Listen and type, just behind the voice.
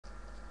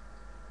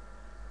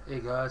Hey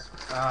guys,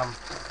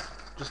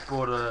 just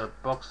bought a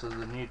box of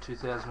the new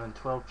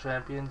 2012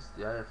 champions,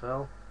 the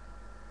AFL.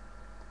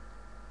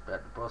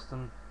 About to bust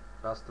them.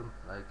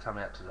 They come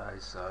out today,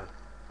 so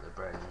they're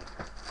brand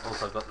new.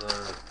 Also got the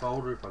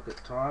folder. If I get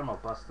time, I'll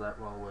bust that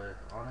while we're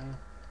on here.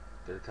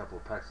 Get a couple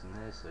of packs in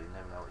there, so you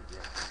never know what you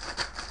get.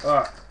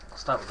 Alright, I'll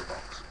start with the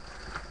box.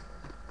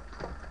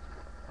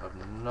 I have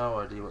no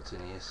idea what's in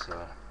here,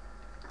 so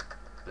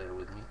bear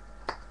with me.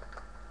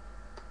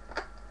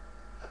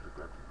 Should have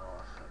grabbed a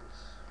knife. That was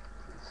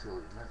pretty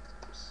silly, isn't it?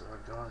 Sorry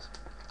guys.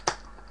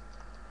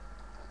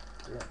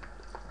 Yeah,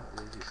 not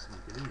the easiest thing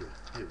to get into.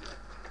 Here we go.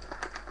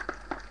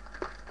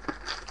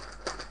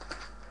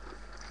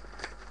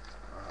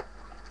 Alright.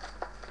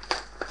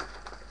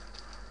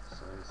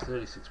 So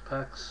 36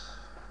 packs.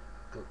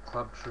 Got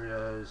club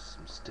trios,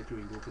 some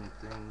stickery looking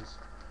things.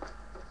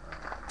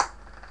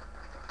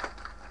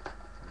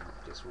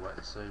 Guess we'll wait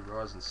and see.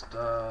 Rising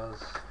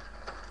Stars.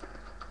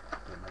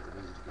 Don't make it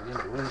easy to get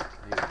into it. Here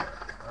we go.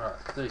 Alright,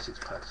 36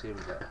 packs, here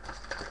we go.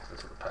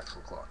 That's what the packs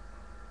look like.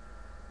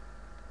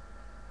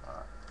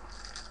 Alright.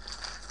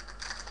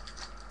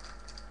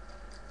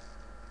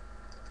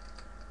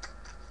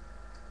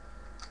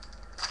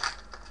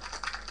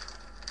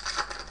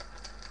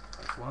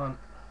 Pack one.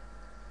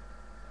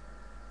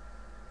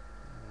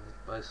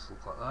 The base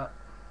look like that.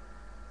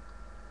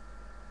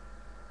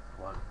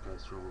 I won't go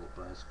through all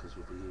the base because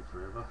we'll be here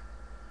forever.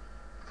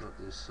 Got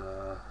this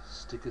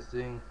sticker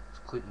thing. It's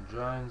Clinton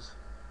Jones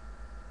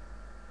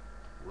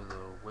with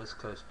a West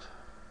Coast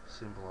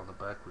symbol on the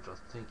back, which I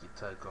think you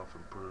take off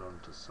and put it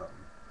onto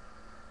something.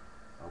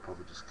 I'll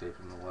probably just keep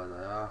them the way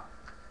they are.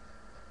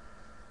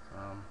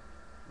 And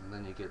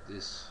then you get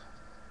this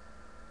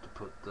to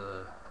put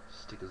the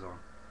stickers on.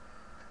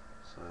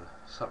 So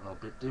something a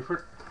bit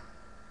different.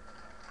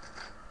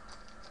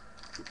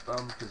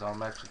 Because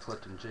I'm actually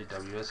collecting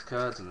GWS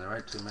cards and there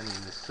ain't too many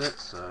in this set,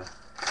 so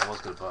I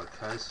was going to buy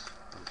a case.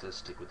 I'll just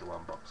stick with the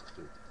one box, I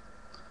think.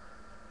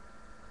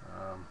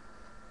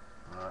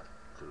 Alright,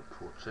 got a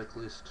port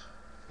checklist.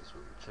 That's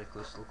what the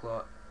checklist look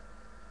like.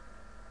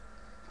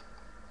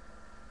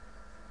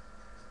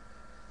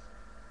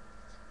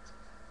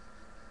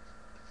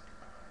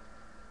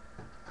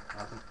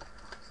 Nothing.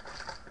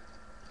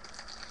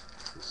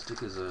 The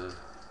stickers are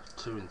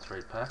 2 in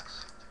 3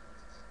 packs.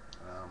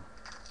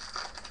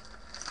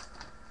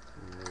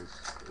 And there's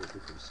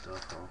different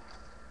stuff. I'm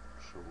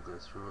sure we'll go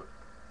through it.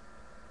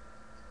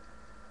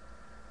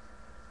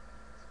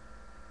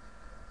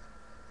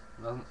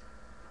 Nothing.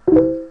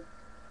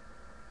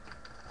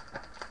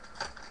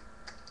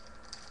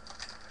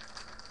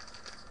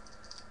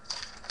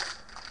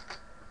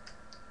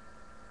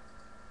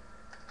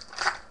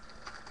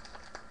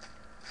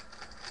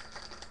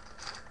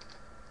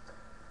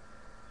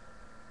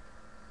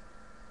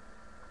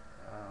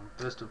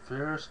 Best and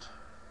fairest.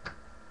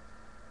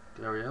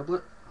 Gary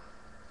Ablett.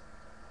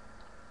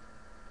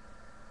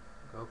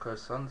 Gold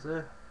Coast Suns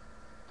there.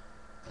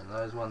 And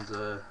those ones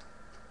are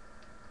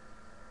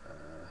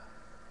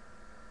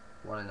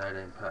 1 in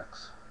 18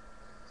 packs.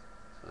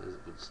 So there's a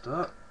good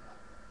start.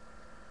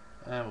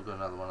 And we've got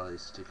another one of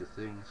these sticker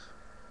things.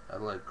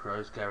 Adelaide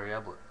Crows, Gary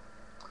Ablett.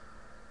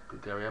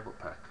 Good Gary Ablett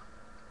pack.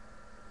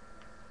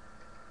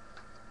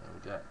 There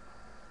we go.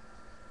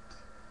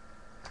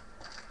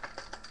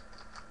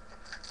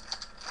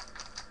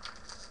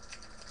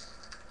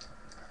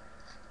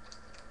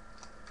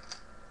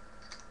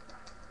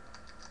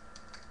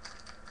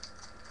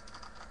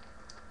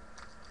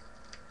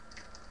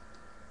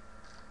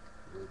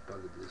 Really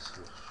buggered this. That's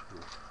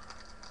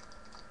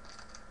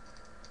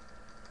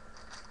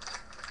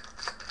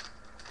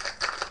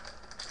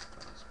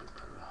a bit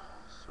better.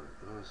 Sorry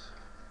guys.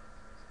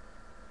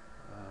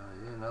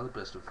 Yeah, another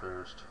best of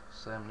fairest.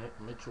 Sam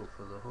Mitchell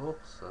for the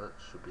Hawks, so that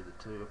should be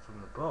the 2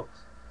 from the box.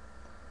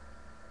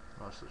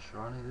 Nice and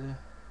shiny there.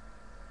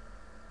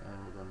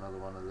 And we've got another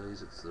one of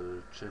these. It's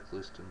the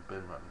checklist and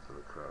Ben Rutten for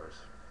the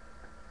Crows.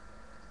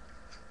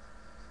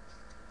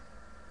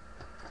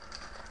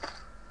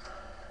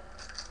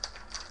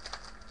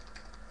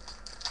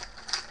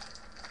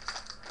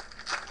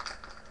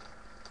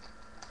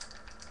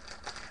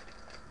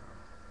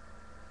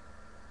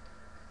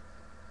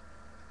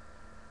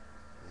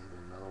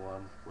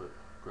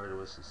 Greater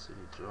Western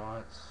Sydney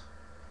Giants.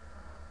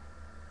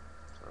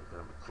 So I've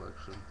got my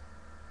collection.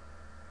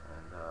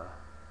 And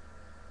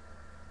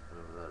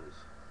whatever that is,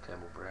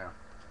 Campbell Brown.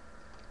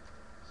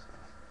 So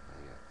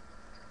there you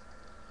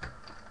go.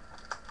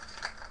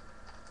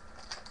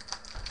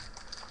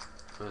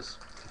 First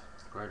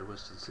Greater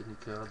Western Sydney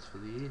cards for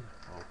the year,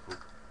 or for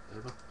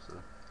ever, so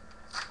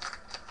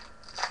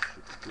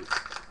should be good.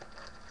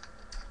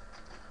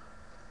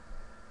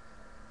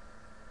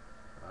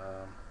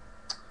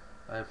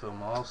 AFL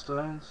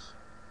Milestones,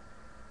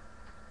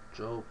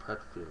 Joel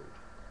Patfield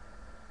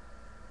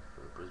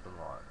for the Brisbane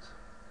Lions.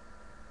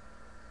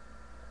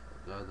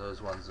 There we go,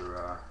 those ones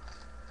are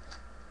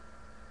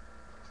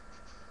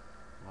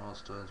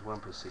Milestones 1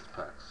 per 6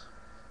 packs.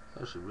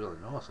 Actually really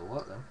nice, I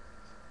like them.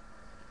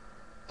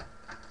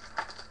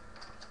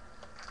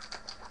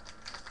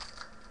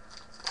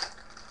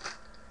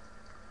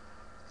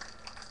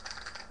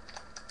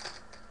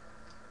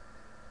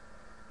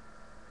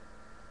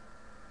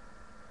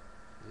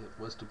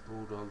 Western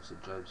Bulldogs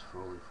and James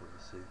Frawley for the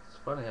thing. It's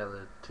funny how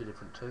they're two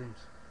different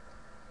teams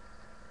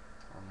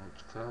on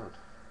each card.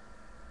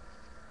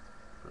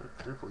 But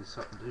definitely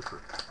something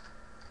different.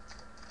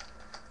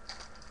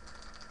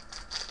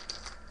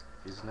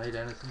 If you need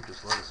anything,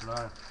 just let us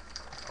know.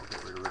 I'll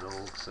get rid of it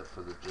all except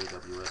for the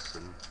GWS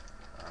and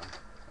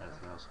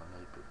anything else I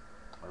need, but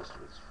most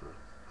of it's for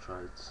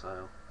trade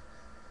sale.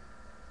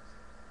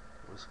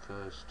 West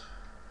Coast,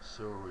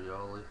 Cyril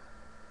Rioli.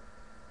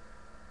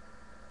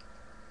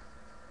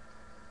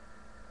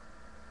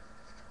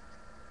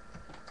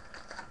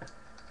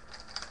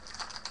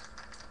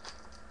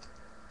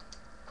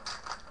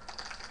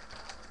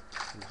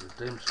 These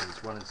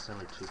redemptions, 1 in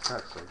 72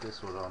 packs. I guess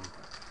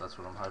that's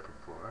what I'm hoping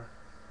for, eh?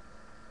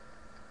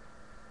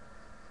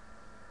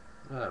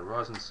 Yeah,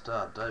 Rising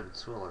Star, David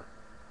Swallow.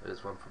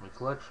 There's one from my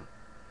collection.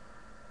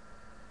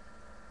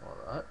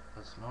 Like that,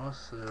 that's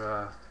nice. There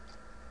are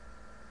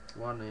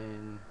 1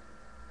 in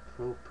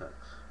 12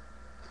 packs.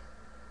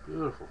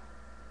 Beautiful.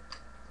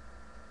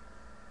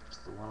 It's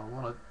the one I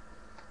wanted.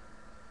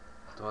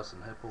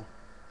 Dyson Heppel.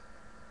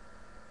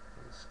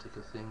 The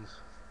sticker things.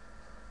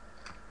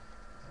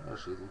 They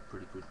actually look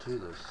pretty good too,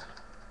 those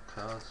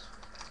cards.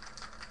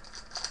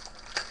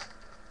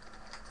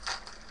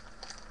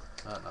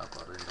 I don't know if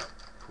I'd end up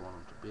pulling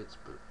them to bits,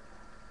 but I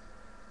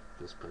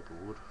guess people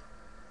would.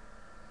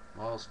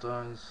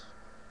 Milestones,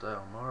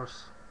 Dale Morris,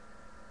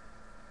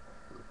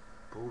 for the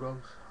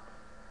Bulldogs,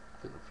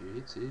 getting a few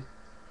hits here.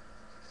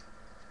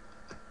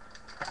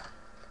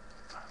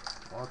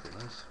 Liking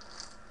this.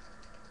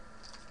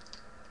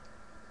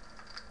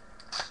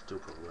 Still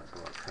probably won't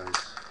buy a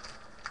case,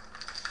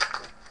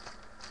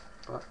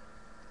 but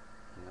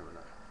you never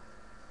know.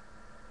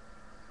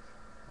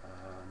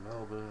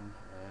 Melbourne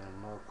and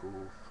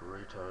Michael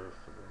Ferrito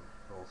for the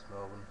North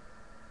Melbourne.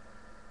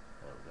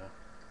 There we go.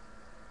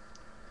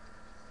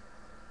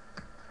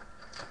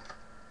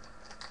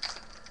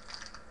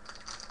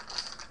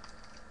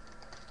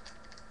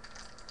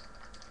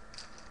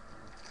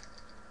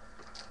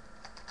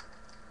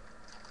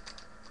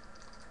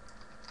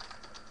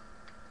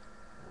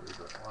 I'll leave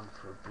that one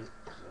for a bit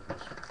because I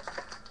just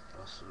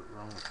busted it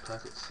wrong. The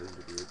packets seem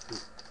to be a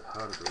bit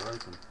harder to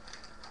open.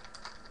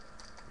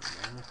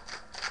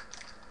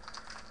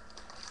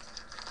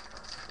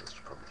 That's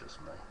probably just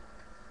me.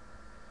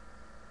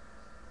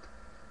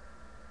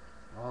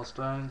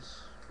 Milestones,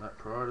 Matt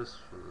Paradis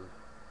for the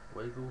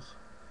Weagles.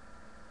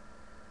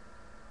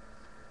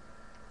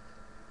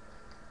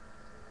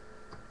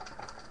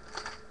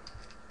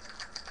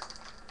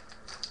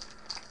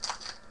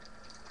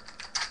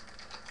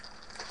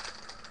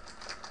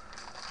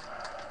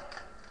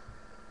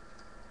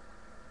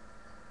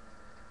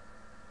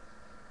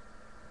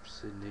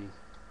 Sydney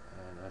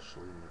and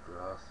Ashley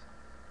McGrath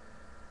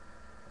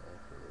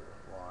for the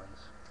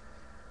Lions.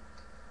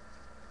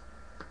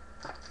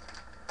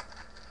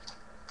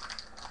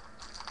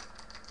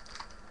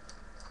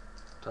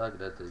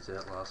 Target had these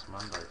out last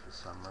Monday for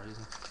some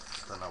reason.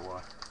 Don't know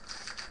why.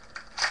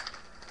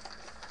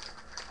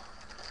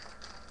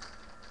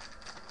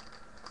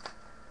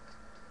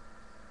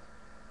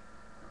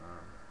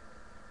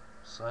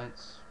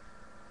 Saints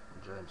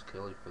and James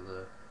Kelly for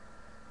the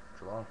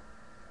Geelong.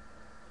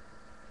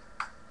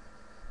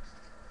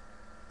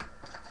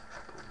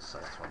 Pull the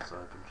Saints ones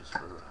open just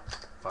for the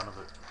fun of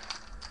it.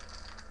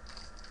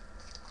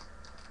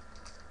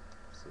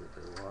 See what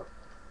they're like.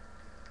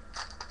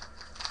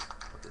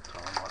 At the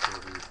time, I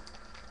thought he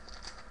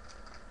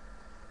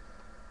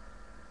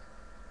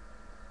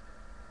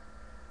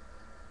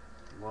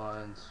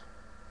Lions,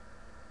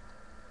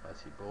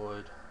 Matthew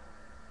Boyd,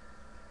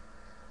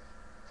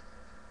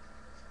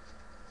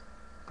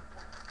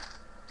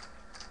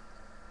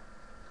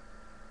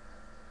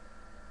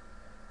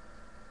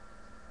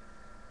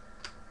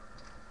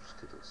 just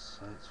get the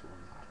Saints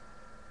one,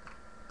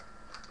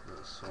 put it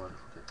aside. If we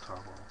get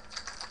time, I'll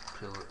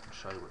peel it and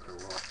show you what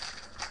they're like.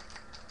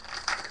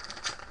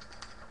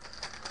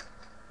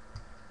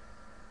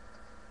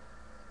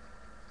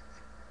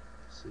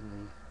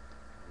 Sydney,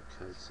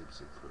 okay,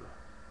 Simpson for the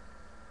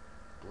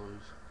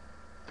Blues.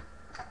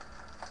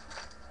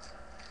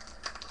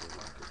 Probably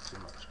won't get too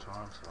much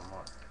time, so I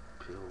might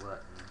peel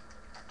that and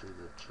do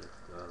the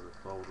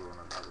folder on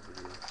another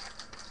video.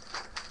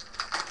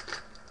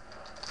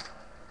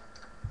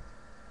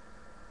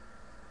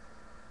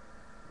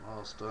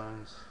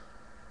 Milestones,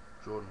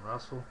 Jordan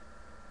Russell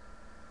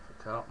for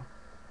Carlton.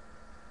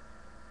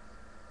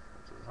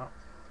 I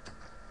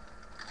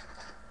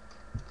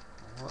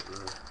like the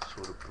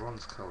sort of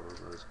bronze colour of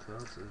those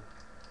cards, they're a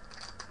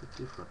bit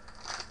different.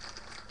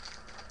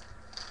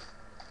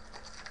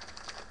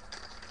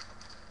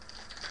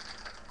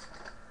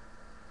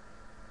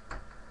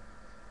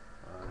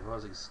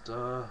 Rising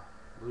Star,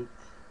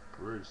 Luke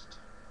Breust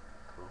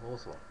for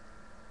Hawthorn.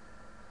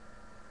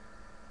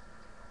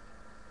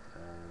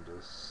 And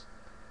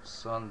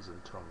Suns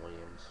and Tom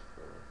Williams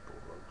for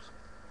Bulldogs.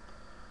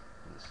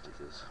 And the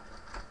stickers.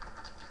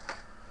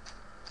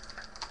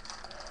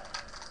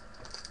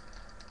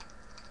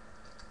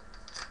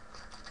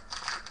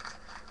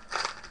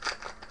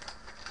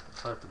 I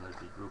was hoping they'd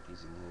big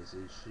rookies in these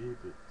each year,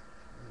 but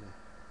yeah,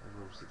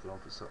 they've obviously gone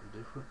for something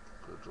different.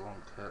 Got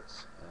Geelong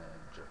Cats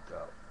and Jeff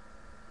Gale.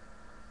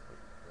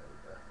 There we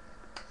go.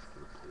 For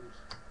the Blues.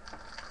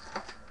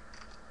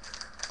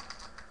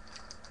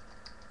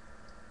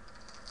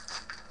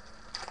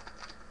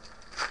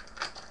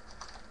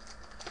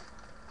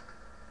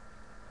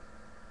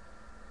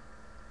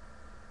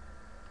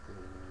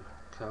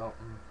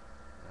 Carlton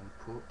and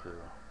Port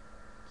Power.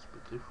 It's a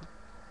bit different.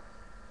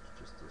 It's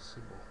just a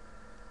symbol.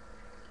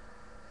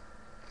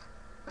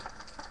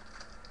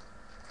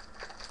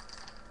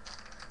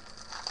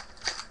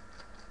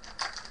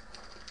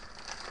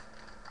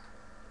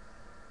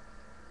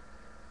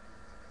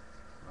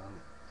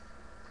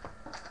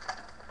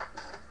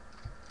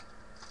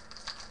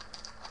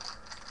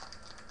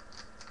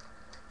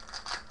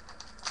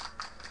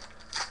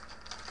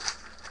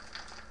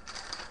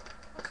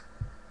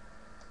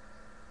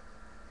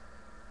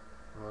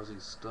 Rising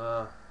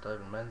Star,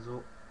 David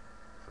Menzel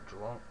for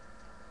Geelong,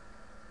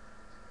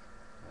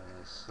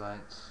 and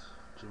Saints,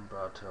 Jim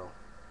Bartell.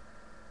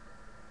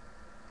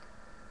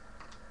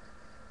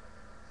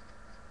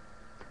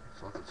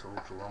 Looks like it's all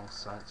Geelong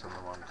Saints on the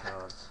one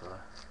card, so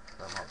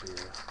that might be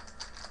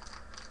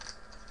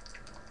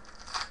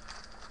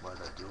a way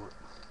they do it.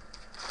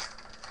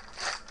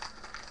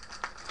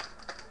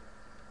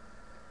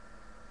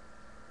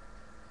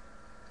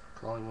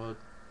 Collingwood,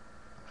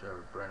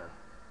 Jared Brennan.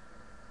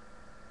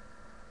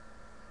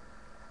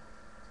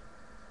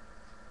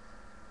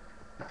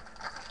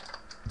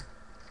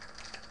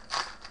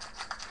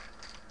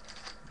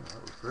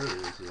 That was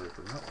very easy to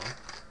open that one.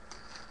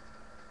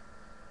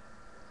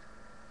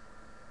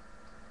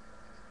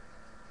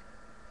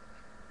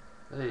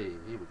 Hey,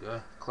 here we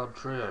go. Club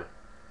Trio.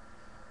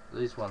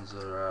 These ones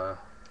are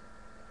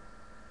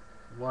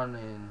 1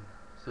 in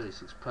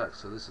 36 packs,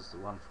 so this is the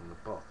one from the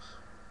box.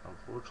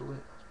 Unfortunately,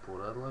 it's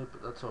Port Adelaide,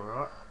 but that's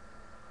alright.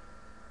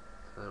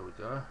 There we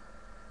go.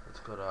 It's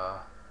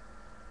got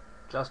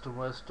Justin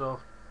Westhoff,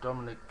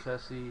 Dominic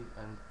Cassie,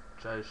 and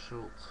Jay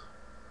Schultz.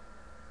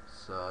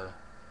 So,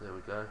 there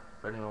we go.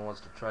 If anyone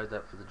wants to trade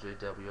that for the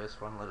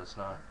GWS one, let us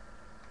know.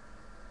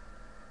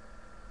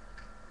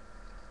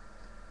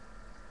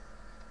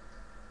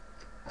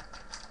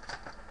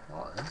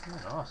 Oh, they're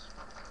nice.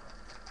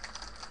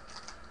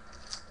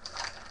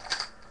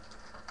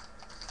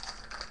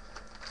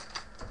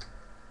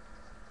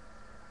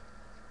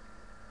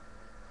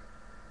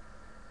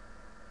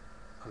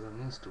 I got an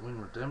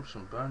insta-win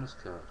redemption bonus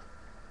card.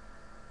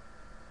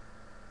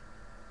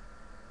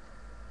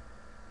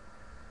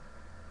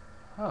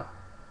 Huh,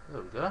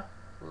 there we go.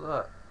 Look at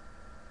that.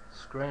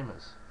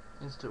 Screamers.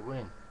 Instant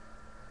win.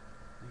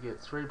 You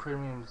get 3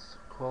 premiums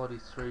quality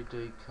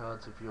 3D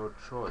cards of your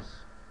choice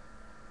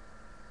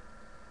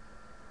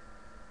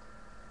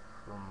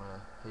from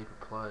a heap of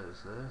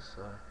players there,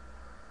 so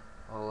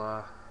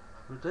I'll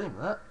redeem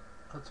that.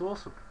 That's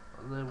awesome.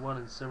 And they're 1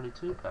 in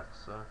 72 packs,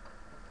 so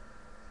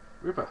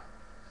ripper.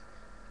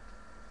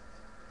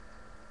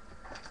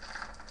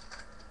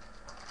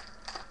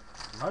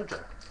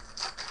 Mojo.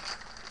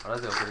 I don't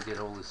think I'm going to get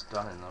all this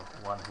done in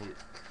the one hit,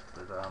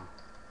 but I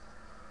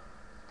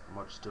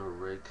might just do a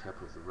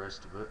recap of the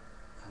rest of it,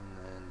 and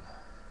then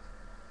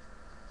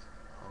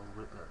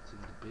I'll rip that thing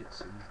to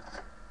bits and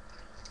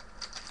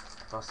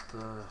bust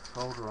the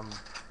folder on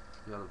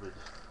the other bit.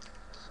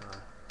 So,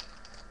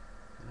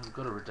 and I've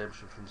got a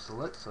redemption from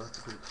Select, so that's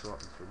a bit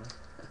exciting for me.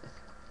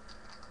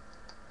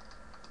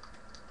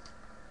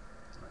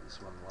 Make this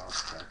one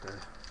last pack there.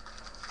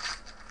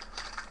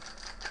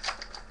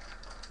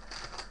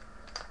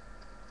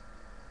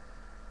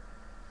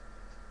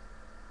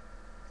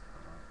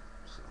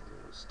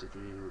 Sticker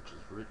here, which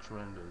is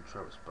Richmond and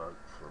Travis Boak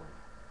from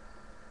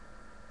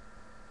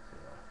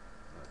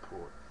no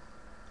Port.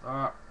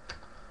 Alright,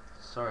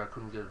 sorry I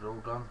couldn't get it all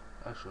done.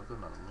 Actually I've got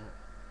another minute.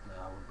 No,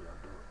 I wouldn't be able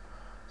to do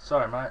it.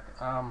 Sorry mate,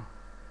 I'll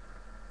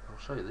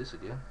show you this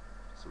again.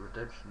 It's a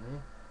redemption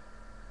here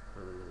for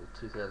the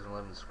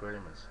 2011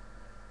 Screamers.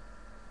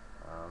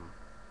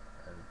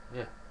 And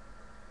yeah,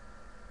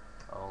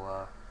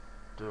 I'll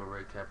do a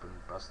recap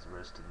and bust the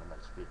rest in the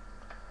next bit.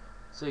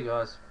 See you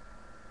guys.